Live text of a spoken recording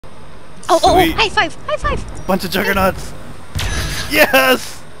Oh, Sweet. high five! High five! Bunch of juggernauts.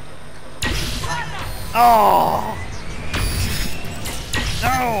 Yes. Oh.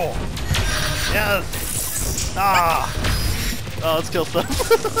 No. Yes. Ah. Oh, let's kill stuff.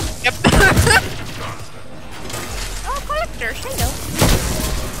 Yep. Oh, collectors, hello.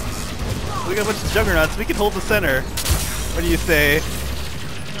 We got a bunch of juggernauts. We can hold the center. What do you say?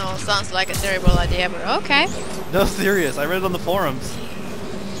 No, sounds like a terrible idea, but okay. No, serious. I read it on the forums.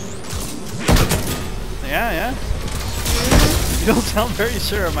 Yeah. You don't sound very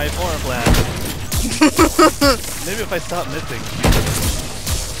sure of my forum plan. Maybe if I stop missing.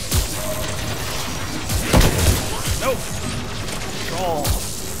 Nope. Troll.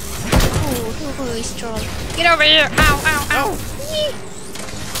 Who is troll? Get over here! Ow, ow, ow! No.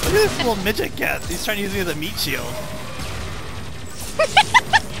 Look at this little midget cat. He's trying to use me as a meat shield.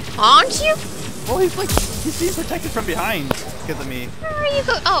 Aren't you? Well, he's being protected from behind because of me. Where are you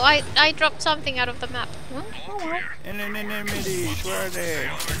going? Oh, I dropped something out of the map. Huh? Oh, well. Enemies, where are they?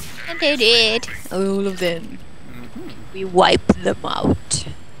 And they did. All of them. We wiped them out.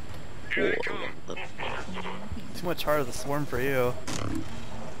 All of them. Too much heart of the swarm for you.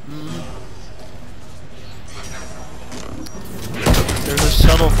 There's a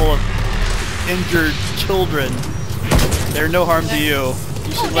shuttle full of injured children. They're no harm to you.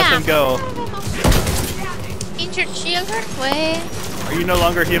 You should let them go. Injured children? Wait. Are you no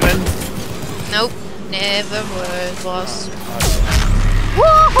longer human? Nope. Never was.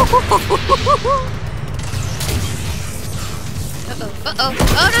 Uh-oh.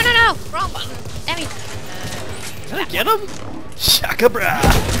 Oh, no. Wrong button. Damn it. Did I get him? Shaka bra.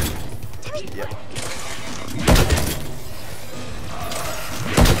 Yep.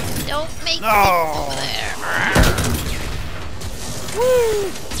 Don't make No. it over there.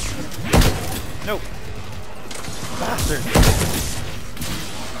 Woo. Nope. Bastard.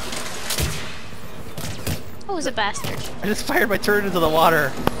 Who's a bastard? I just fired my turret into the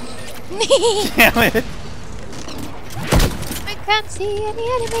water. Damn it. I can't see any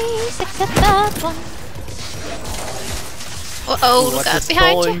enemies except that one. Uh-oh, look out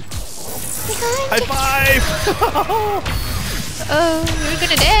behind you. Behind High you. five! Oh, you're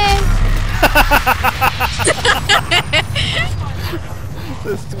gonna die.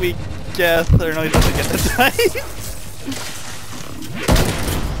 This sweet Geth, or no, he doesn't get to die.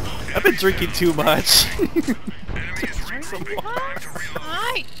 I've been drinking too much. Just drink some more.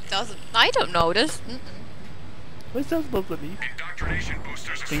 I don't notice. What's that supposed to be?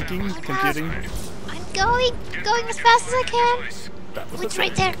 Thinking? Computing? I'm going as fast as I can. That was It's a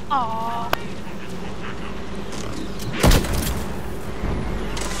right there. Aww.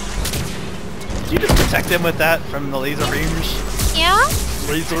 Did you just protect him with that from the laser range? Yeah?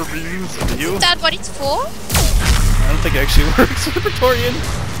 Laser beams of you? Is that what it's for? I don't think it actually works with Praetorian.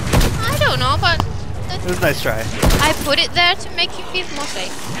 I don't know, but It was a nice try. I put it there to make you feel more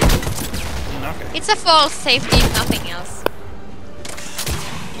safe. Okay. It's a false safety if nothing else.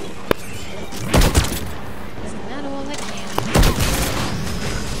 Isn't that all I can?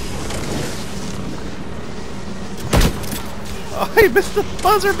 Oh, I missed the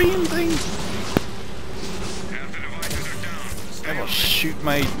buzzer beam thing! I will shoot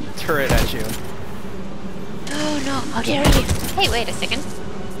my turret at you. Oh no, how dare you! Hey, wait a second.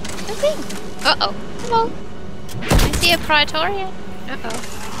 Okay. Uh-oh. Hello. I see a Praetorian. Uh-oh.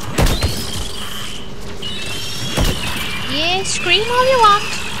 Yeah, scream all you want.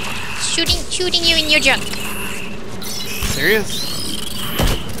 Shooting you in your junk. Serious?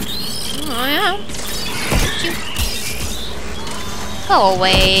 Oh yeah. Shoot. Go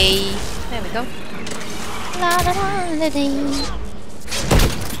away. There we go. La la la la ding.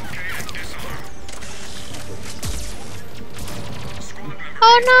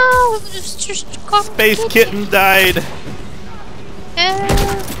 Oh no! It's just Space Kitten died!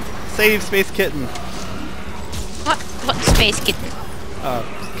 Uh, Save Space Kitten. what space kitten?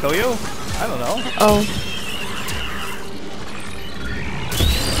 Koyo? I don't know. Oh.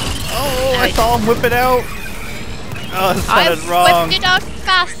 Oh, I saw him whip it out! Oh, it I sounded wrong. whipped it out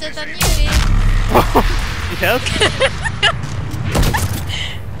faster than you did. Yes?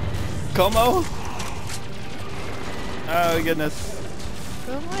 Como? Oh goodness.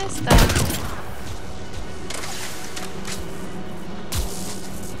 ¿Cómo está?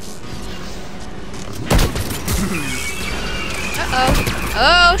 Uh-oh.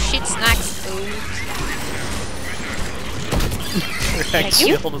 Oh, shit, snacks. Direct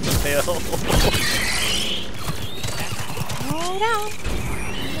shield is a fail. Hold on.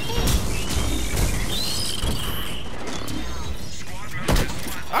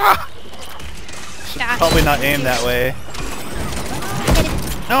 Ah! Should probably not aim that way.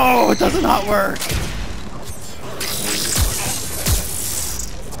 No, it does not work.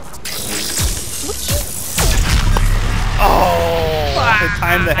 Oh, I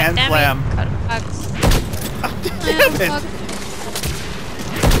timed the hand slam. Oh, damn it.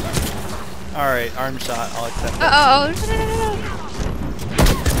 Alright, arm shot, I'll accept it. Uh-oh.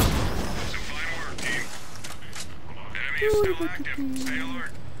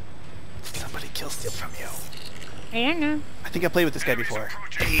 Somebody kill steal from you. I don't know. I think I played with this guy before.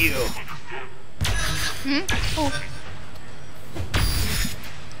 Hey, you. Hmm? Oh.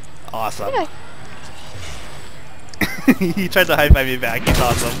 Awesome. Yeah. He tried to hide by me back. He's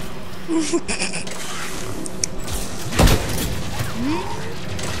awesome.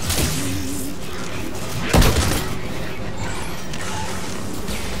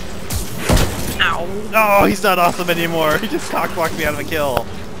 Ow. No, he's not awesome anymore. He just cockblocked me out of a kill.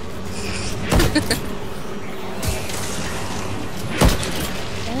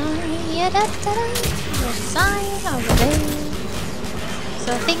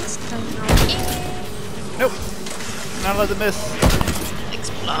 So things come out here. Nope. Not allowed to miss.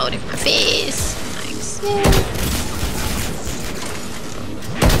 Explode in my face. Like so.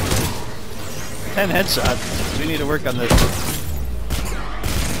 10 headshots. We need to work on this.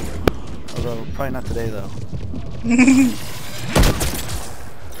 Although, probably not today, though.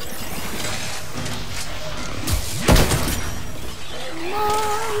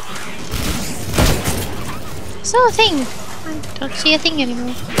 So a thing. I don't see a thing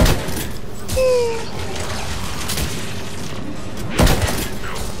anymore.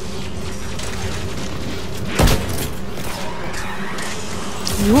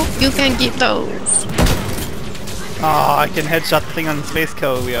 You can keep those. Oh, I can headshot the thing on Space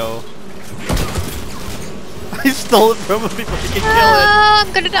Yo. I stole it from him before he could kill it.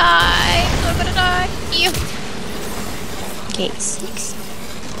 I'm gonna die. I'm gonna die. You. Okay, 6.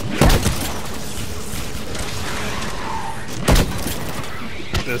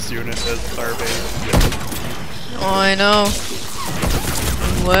 This unit is garbage. I know.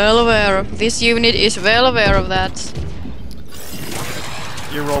 I'm well aware of this unit is well aware of that.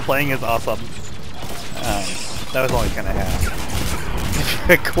 Your role playing is awesome. That was only kind of half.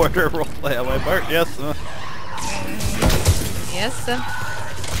 A quarter role play on my part, yes. Yes, sir.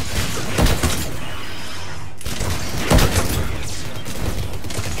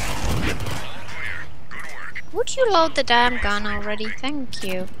 Would you load the damn gun already? Thank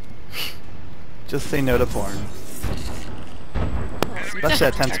you. Just say no to porn. Especially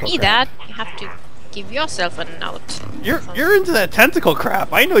that tentacle Be crap. that. You have to give yourself a note. You're into that tentacle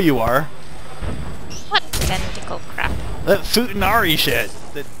crap. I know you are. What tentacle crap? That Futanari shit.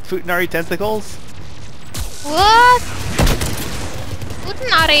 The Futanari tentacles. What?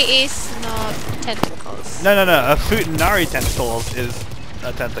 Futanari is not tentacles. No. A Futanari tentacles is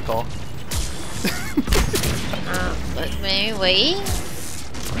a tentacle. Let me wait.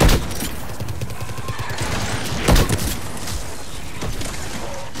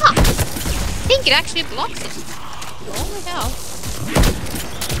 Huh. I think it actually blocks it. Holy hell.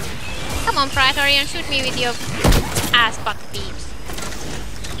 Come on, Praetorian, shoot me with your ass butt beams.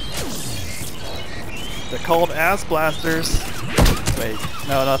 They're called ass blasters. Wait,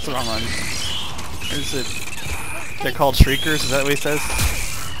 no, that's the wrong one. Is it? They're called shriekers. Is that what he says?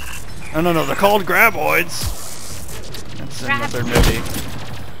 No, they're called graboids. That's in the third movie.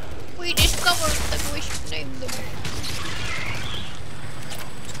 We discovered that we should name them.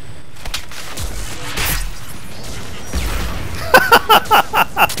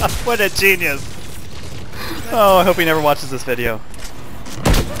 What a genius! Oh, I hope he never watches this video.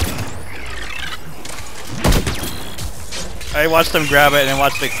 I watched him grab it and then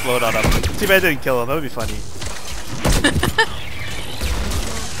watched it explode on him. Too bad I didn't kill him. That would be funny.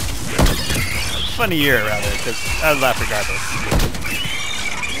 Funny year around it, because I would laugh regardless.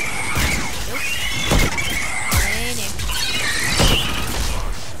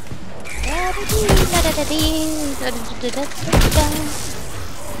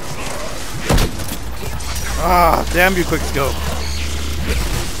 Ah, damn you, quick scope.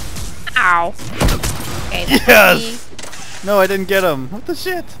 Ow. Okay, that's Yes! No, I didn't get him. What the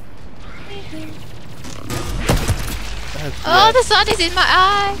shit? Oh, the sun is in my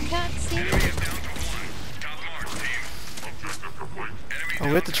eye. I can't see. Oh,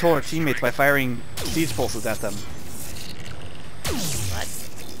 we have to troll our teammates by firing siege pulses at them. What?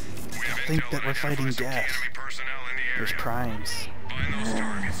 I think that we're fighting death. There's primes.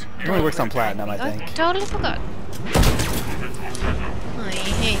 It only works on platinum, I think. I totally forgot. I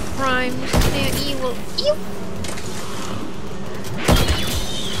hate primes. They're evil. Ew.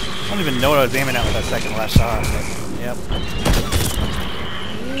 I don't even know what I was aiming at with that second last shot. But, yep.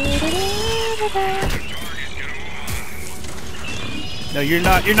 No, you're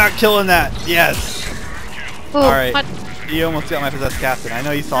not. You're not killing that. Yes. Ooh, All right. what? You almost got my possessed captain. I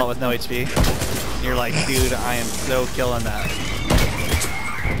know you saw it with no HP. You're like, dude, I am so killing that.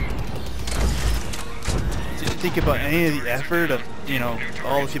 Did you think about any of the effort of, you know,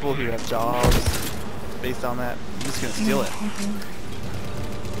 all the people who have jobs based on that? I'm just gonna steal it.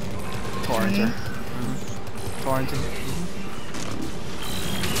 Torrenting. Torrenting.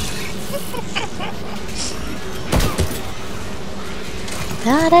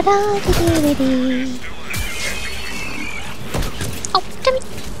 Da da da dee dee dee. Oh, Timmy.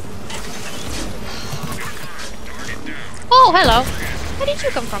 Oh, hello. Where did you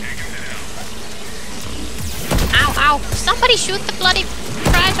come from? Ow, ow. Somebody shoot the bloody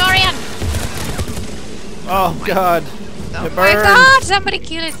Praetorian. Oh god. Oh It my burns. god, somebody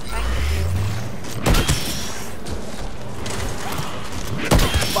kill it.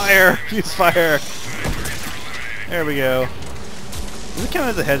 Fire! Use fire! There we go. Does it count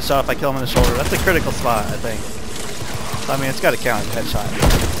as a headshot if I kill him in the shoulder? That's a critical spot, I think. So, I mean, it's gotta count as a headshot.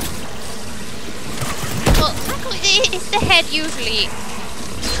 Well, luckily, it's the head usually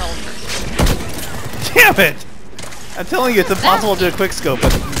shoulder. Damn it! I'm telling you, it's impossible to do a quick scope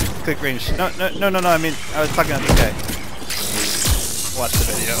with quick range. No, I mean, I was talking about this guy. Watch the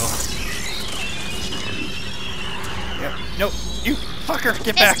video. Yep. Nope. You fucker,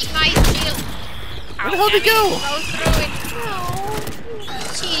 get back! Testing my shield. Where the hell did he go? Go through it. No.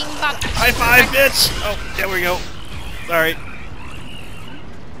 Cheating bug. High five, bitch! Oh, there we go. Sorry.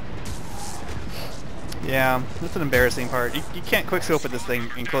 Yeah, that's an embarrassing part. You can't quickscope at this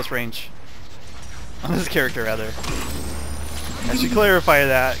thing in close range. On this character, rather. I should clarify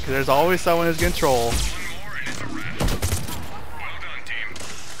that, because there's always someone who's going to troll.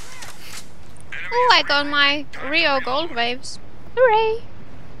 Oh, I got my Rio gold waves. Hooray!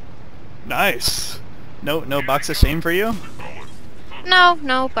 Nice! No box of shame for you?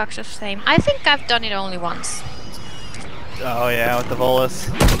 No box of shame. I think I've done it only once. Oh yeah, with the Volus.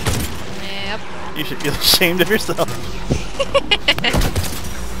 Yep. You should feel ashamed of yourself.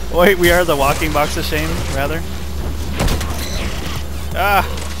 Wait, we are the walking box of shame, rather? Ah!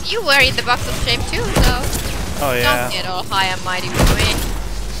 You were in the box of shame too, so Oh yeah. don't get all high and mighty with me.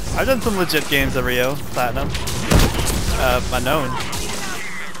 I've done some legit games of Rio, Platinum. Unknown.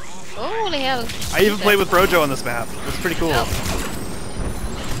 Holy hell. I even played with Brojo on this map. It's pretty cool. Oh.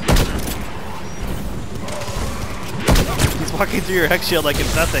 He's walking through your hex shield like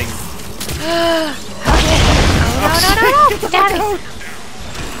it's nothing. Oh, no. Damn it.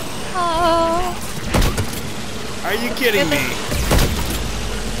 Oh. Are you kidding me?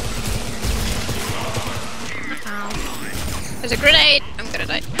 Ow. There's a grenade. I'm gonna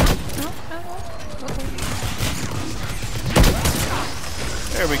die. No.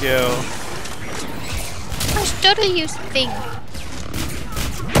 There we go. I should totally use the thing.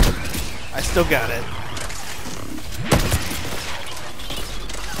 I still got it.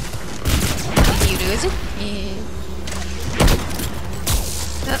 You lose it? Yeah.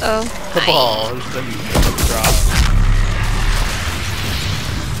 Uh-oh. The ball has been dropped.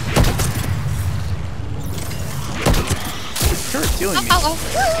 Turret's healing me. Oh.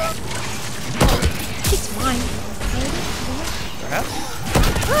 It's mine. Perhaps?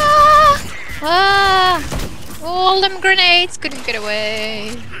 Ah! All them grenades couldn't get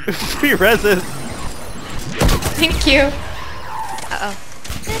away. Free resin. Thank you. Uh-oh.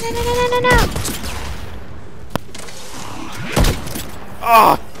 No.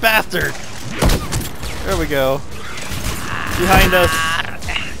 Oh, bastard! There we go. Behind us.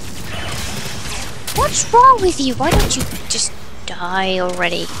 What's wrong with you? Why don't you just die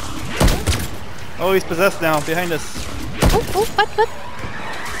already? Oh, he's possessed now. Behind us. Oh, what?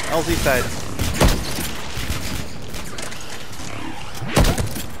 LZ side.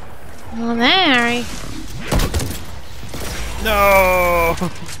 Oh, Mary. No!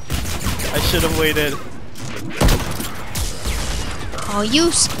 I should have waited. Oh,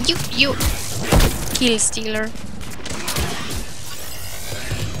 you kill stealer.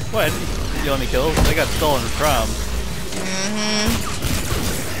 What? You only kills? I got stolen from.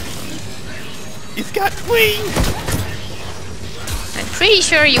 He's got wings! I'm pretty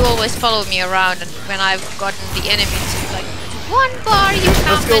sure you always follow me around, and when I've gotten the enemy to like 1 bar, you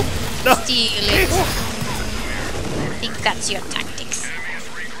Let's come go. and No. steal it. I think that's your tactics.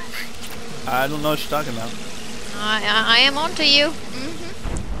 I don't know what you're talking about. I am onto you.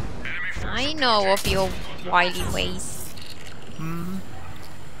 I know of your wily ways.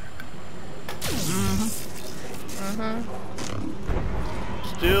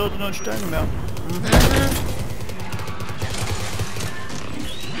 Still don't know what you're talking about.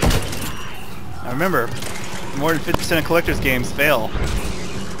 Now remember, more than 50% of collector's games fail.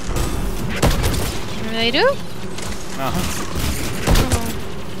 They do? Uh-huh.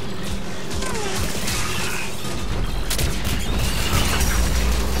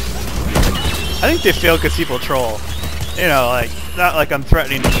 I think they fail because people troll. You know, like, not like I'm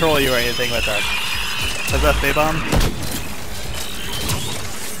threatening to troll you or anything with a possessed A-bomb.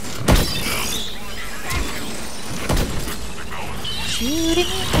 Shooting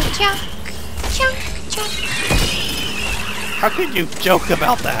the junk, junk, junk. How could you joke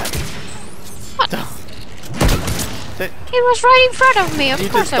about that? What? It was right in front of me, of you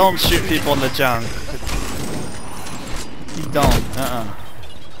course. You just don't shoot people in the junk. You don't,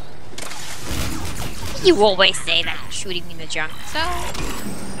 You always say that, shooting in the junk, so...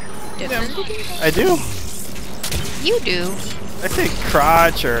 Definitely do that. I do. You do. I say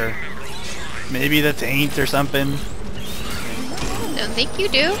crotch or maybe the taint or something. Don't think you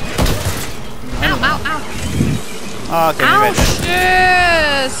do. Ow, ow, ow. Oh, okay, ow, maybe I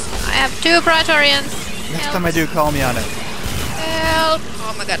did. shiz! I have 2 Praetorians. Next time I do, call me on it. Help!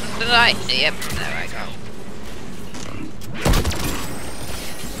 Oh my god, did I? Yep, there I go.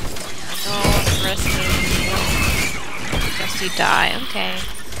 Oh, rest me. Just you die, okay.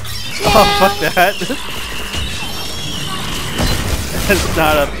 Yeah. Oh, fuck that. That's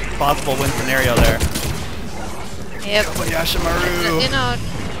not a possible win scenario there. Yep. Yashimaru. You know.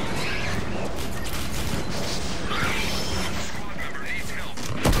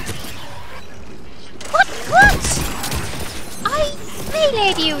 What? I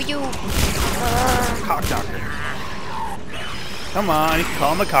meleeed you. Cockknocker. Come on, you can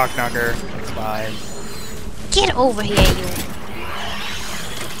call him a cockknocker. That's fine. Get over here, you.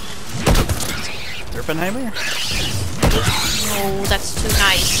 Derpenheimer? No, that's too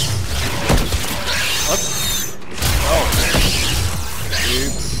nice. What? Oh.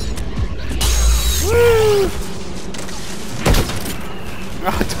 Oops. Woo!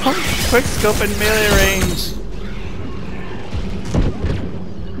 Oh, don't quick scope in melee range.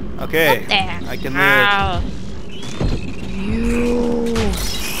 Okay, There. I can Ow. live. You.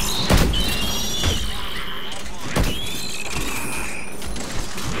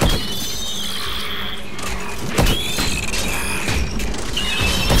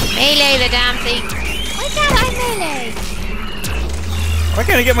 Melee the damn thing. Why can't I melee? Why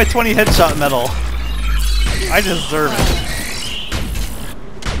can't I get my 20 headshot medal? I deserve it.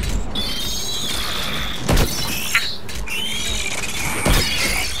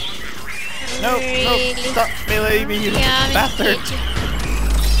 No, Really? no, stop meleeing me, you bastard!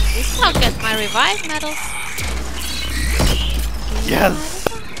 This I'll get my revive medals. Yes!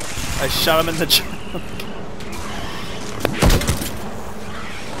 I shot him in the junk.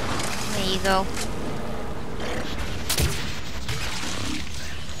 There you go.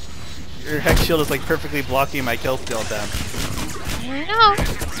 Your hex shield is like perfectly blocking my kill steal attempt. I know.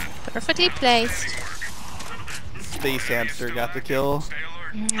 Perfectly placed. Space hamster got the kill.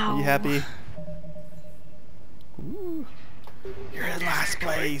 No. Are you happy? Ooh. You're in last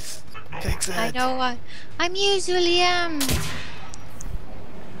place. Fix it. I know. I'm usually At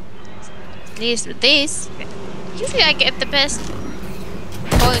least with this. Usually I get the best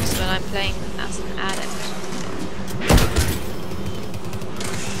points when I'm playing as an adept.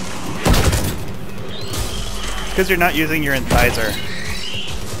 Because you're not using your incisor.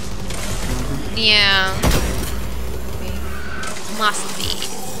 Yeah. Must be.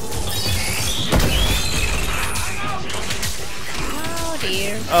 Oh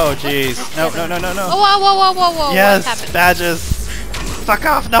dear. Oh jeez. No, no, no, no, no. Oh, whoa, whoa, whoa, whoa, whoa. Yes, What happened? badges. Fuck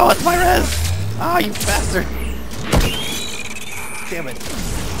off. No, it's my res. Ah, you bastard. Damn it.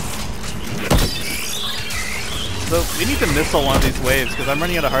 So, we need to missile one of these waves because I'm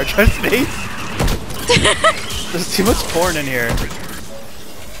running out of hard drive space. There's too much porn in here.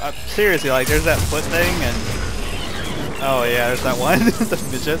 Seriously, like, there's that foot thing and... Oh yeah, there's that one. The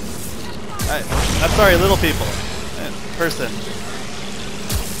midget. I'm sorry, little people. Person.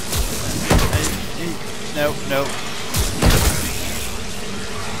 Nope, nope.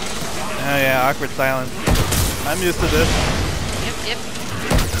 Oh yeah, awkward silence. I'm used to this. Yep, yep.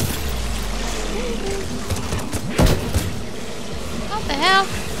 What the hell?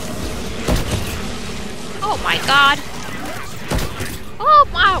 Oh my god. Oh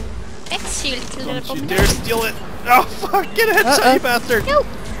my. X shield killed it. Don't you dare steal it. Oh fuck, get a headshot, you bastard. No.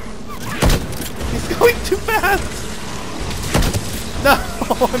 He's going too fast. No,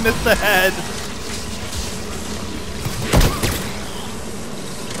 I missed the head.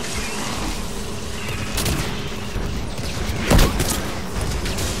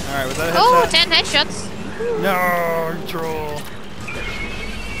 Alright, was that a headshot? Oh, 10 headshots. No, troll.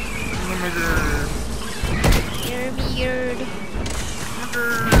 Oh my god. Weird.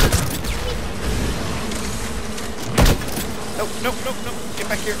 Nope, nope, nope, nope. Get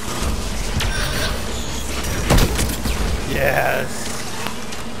back here. Yes.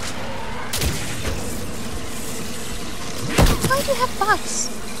 Why do you have bugs?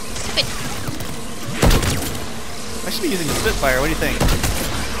 Stupid. I should be using the Spitfire. What do you think?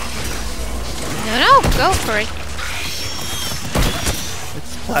 No, go for it.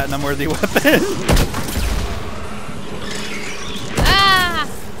 It's a platinum-worthy weapon. Ah!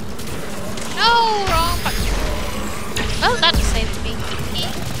 No, wrong button. Oh, that saved me.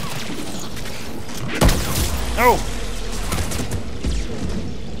 No.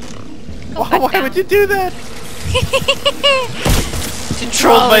 Why would you do that?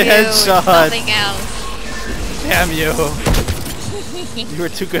 Control my headshot. Nothing else. Damn you. You were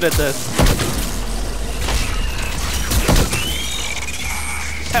too good at this.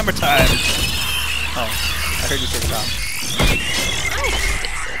 Hammer time. Oh, I heard you say stop.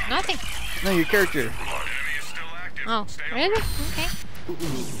 Nothing. No, your character. Oh, really? Okay. Ooh,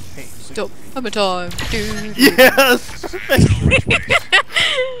 hey. Stop. Hammer time. Dude. Yes! Perfect!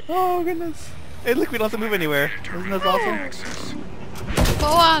 Oh, goodness. Hey, look, we don't have to move anywhere. Isn't this awesome?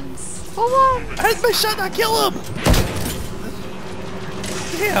 For once. For once. How did my shot not kill him?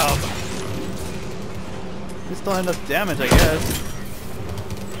 Damn. We still had enough damage, I guess.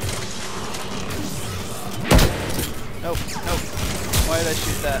 Nope, nope. Why did I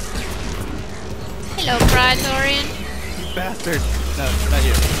shoot that? Hello, Praetorian. You bastard. No, not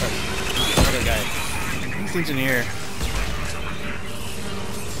you. Other guy. This engineer.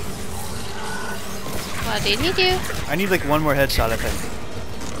 What did he do? I need like one more headshot of him.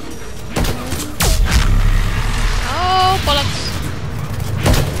 Oh, bollocks.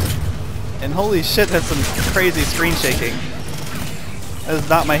 And holy shit, that's some crazy screen shaking. That is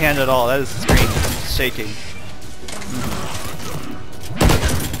not my hand at all. That is screen shaking.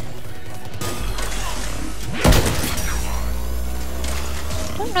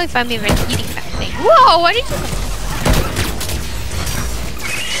 I don't know if I'm even eating that thing. Whoa, what did you...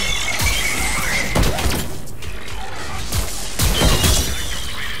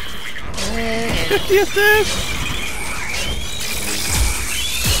 Get this!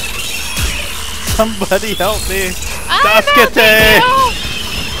 Somebody help me! Daskete!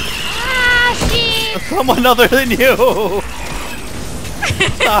 Ah, shit! Someone other than you!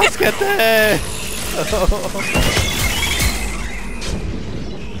 Daskete!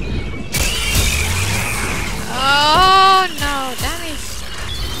 Oh no, that is...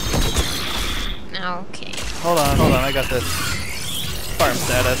 Okay. Hold on, I got this. Farm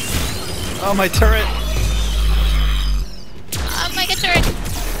status. Oh, my turret! Make a turret!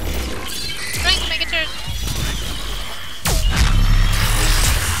 Frank, make a turret!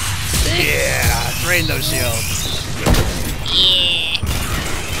 Yeah! Drain those shields! Yeah!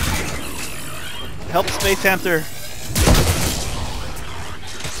 Help Space Hamster!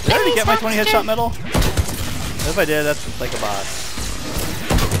 Did I already get my 20 headshot medal? If I did, that's like a boss.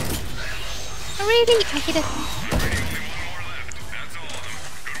 Oh, really? I hit it.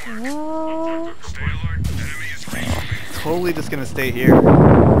 Oh. Totally just gonna stay here. Or, no,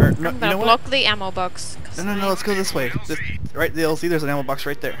 I'm you gonna know block what? the ammo box. No, let's go this way. Just, right, you'll see there's an ammo box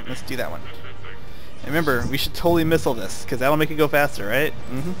right there. Let's do that one. And remember, we should totally missile this, because that'll make it go faster, right?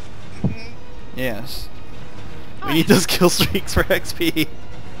 Mm-hmm. Yes. We need those kill streaks for XP.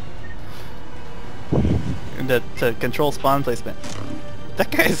 And to control spawn placement.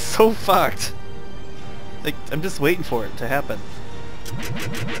 That guy is so fucked. Like, I'm just waiting for it to happen.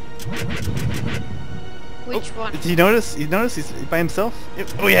 Which one? Did you notice? You notice he's by himself?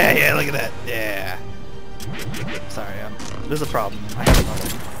 Oh yeah, look at that. Yeah. Sorry, there's a problem. I have a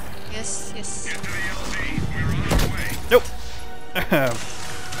problem. Yes. Nope.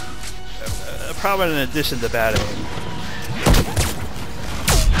 A problem in addition to bad aim.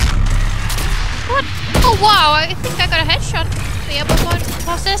 What? Oh wow, I think I got a headshot. The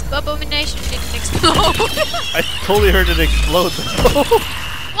abomination didn't explode. I totally heard it explode though.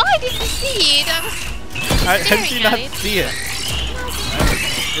 Why didn't you see it? I was How did you staring not at it. see it?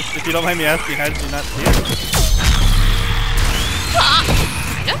 If you don't mind me asking, how did you not see it?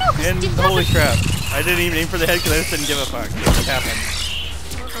 I don't know, 'cause it And didn't holy happen. crap. I didn't even aim for the head because I just didn't give a fuck. It just happened.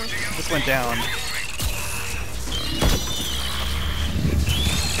 It just went down.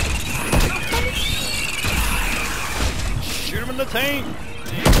 Shoot him in the tank!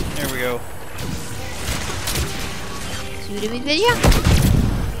 There we go. Shoot him in the yeah.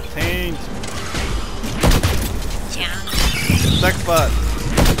 Tank! Yeah. Next spot.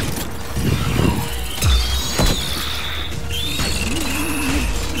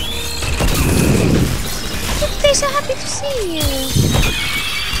 Everybody's so happy to see you.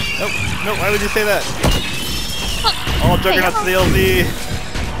 Nope, nope, why would you say that? Oh, All Juggernauts DLC.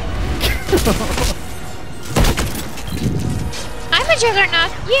 I'm a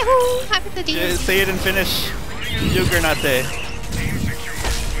Juggernaut. Yahoo! Happy to do Yeah, this. say it and finish. Juggernaut.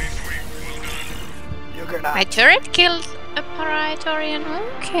 Juggernaut. My turret killed a Praetorian.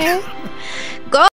 Okay. Go!